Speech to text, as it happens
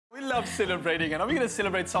love celebrating, and I'm going to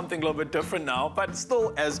celebrate something a little bit different now, but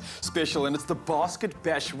still as special, and it's the Basket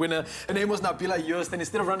Bash winner. Her name was Nabeelah Jooste, and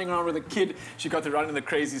instead of running around with a kid, she got to run in the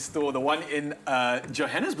Crazy Store, the one in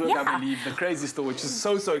Johannesburg, I believe, the Crazy Store, which is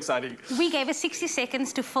so exciting. We gave her 60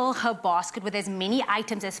 seconds to fill her basket with as many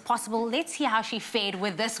items as possible. Let's hear how she fared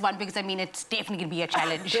with this one, because, I mean, it's definitely going to be a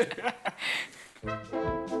challenge.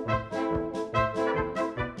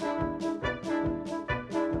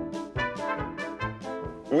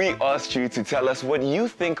 We asked you to tell us what you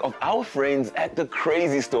think of our friends at the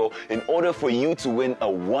Crazy Store in order for you to win a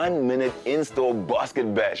 1-minute in-store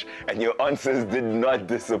basket bash, and your answers did not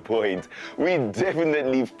disappoint. We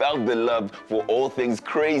definitely felt the love for all things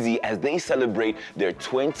crazy as they celebrate their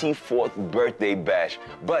 24th birthday bash.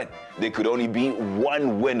 But there could only be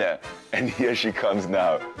one winner, and here she comes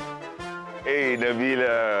now. Hey,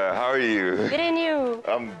 Nabeelah, how are you? Good, and you?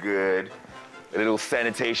 I'm good. A little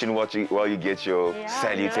sanitation while you get your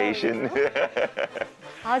salutation.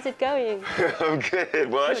 How's it going? I'm good.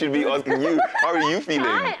 Well, I should be asking you. How are you feeling?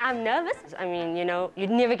 I'm nervous. I mean, you know, you'd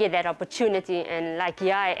never get that opportunity, and like,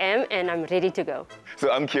 here I am, and I'm ready to go. So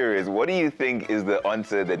I'm curious, what do you think is the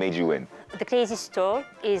answer that made you win? The Crazy Store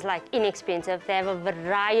is like inexpensive. They have a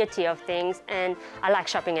variety of things, and I like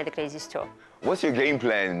shopping at the Crazy Store. What's your game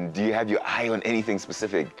plan? Do you have your eye on anything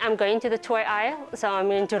specific? I'm going to the toy aisle, so I'm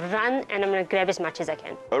going to run and I'm going to grab as much as I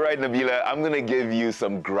can. All right, Nabeelah, I'm going to give you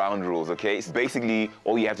some ground rules, okay? So basically,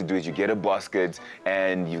 all you have to do is you get a basket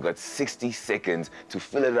and you've got 60 seconds to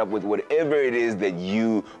fill it up with whatever it is that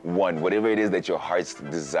you want, whatever it is that your heart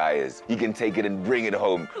desires. You can take it and bring it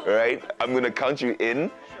home, all right? I'm going to count you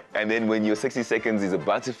in. And then when your 60 seconds is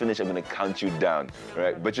about to finish, I'm going to count you down, all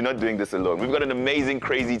right? But you're not doing this alone. We've got an amazing,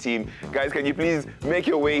 crazy team. Guys, can you please make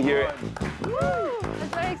your way here? Woo!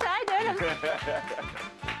 I'm so excited.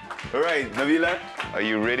 All right, Nabeelah, are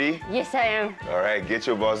you ready? Yes, I am. All right, get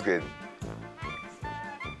your basket.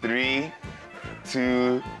 3,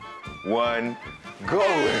 2, 1, go!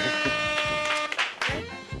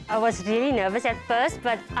 I was really nervous at first,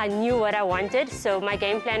 but I knew what I wanted, so my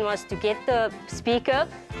game plan was to get the speaker,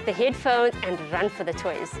 the headphones, and run for the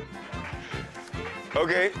toys.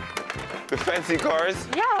 Okay, the fancy cars.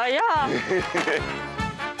 Yeah.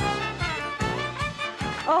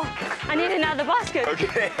 Oh, I need another basket.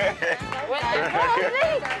 Okay.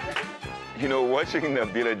 You know, watching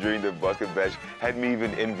Nabeelah during the basket bash had me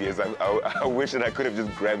even envious. I wish that I could have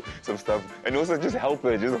just grabbed some stuff and also just help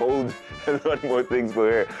her, just hold a lot more things for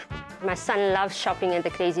her. My son loves shopping at the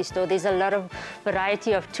Crazy Store. There's a lot of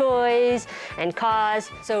variety of toys and cars.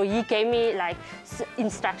 So he gave me like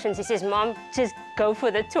instructions. He says, Mom, just go for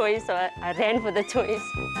the toys. So I ran for the toys.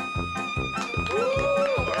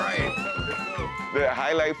 The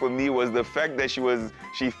highlight for me was the fact that she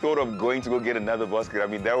thought of going to go get another basket. I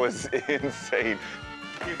mean, that was insane.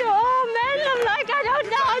 Oh man, I'm like, I don't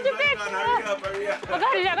know how to pick. Hurry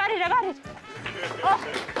up. I got it. Oh.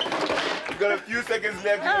 We've got a few seconds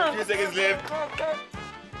left.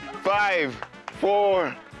 5,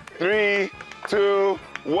 4, 3, 2,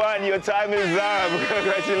 1. Your time is up.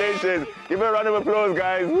 Congratulations. Give her a round of applause,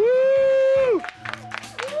 guys. Woo!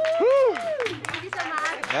 Woo! Thank you so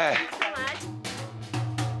much. Hey.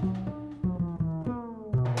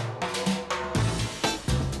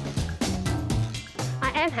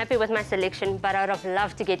 I'm happy with my selection, but I would have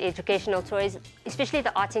loved to get educational toys, especially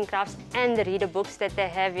the arts and crafts and the reader books that they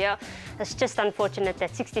have here. It's just unfortunate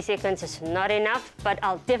that 60 seconds is not enough, but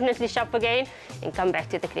I'll definitely shop again and come back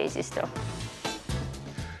to the Crazy Store.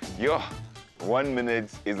 Yo, 1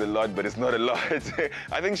 minute is a lot, but it's not a lot.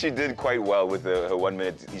 I think she did quite well with her 1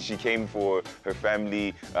 minute. She came for her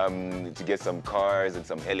family to get some cars and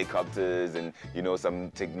some helicopters and, you know,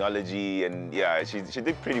 some technology, and yeah, she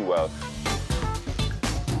did pretty well.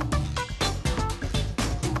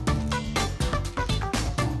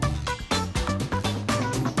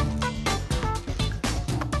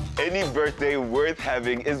 Any birthday worth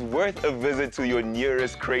having is worth a visit to your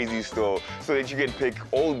nearest Crazy Store so that you can pick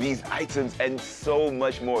all these items and so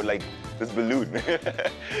much more, like this balloon.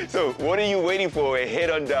 So what are you waiting for? Head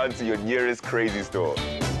on down to your nearest Crazy Store.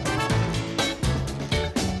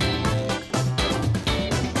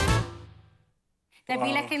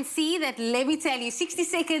 Nabeelah can see that, let me tell you, 60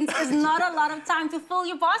 seconds is not a lot of time to fill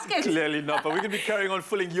your basket. Clearly not, but we're going to be carrying on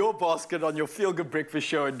filling your basket on your Feel Good Breakfast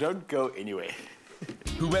Show, and don't go anywhere.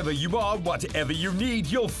 Whoever you are, whatever you need,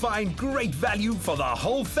 you'll find great value for the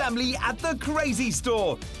whole family at the Crazy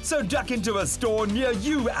Store. So duck into a store near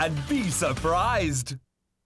you and be surprised.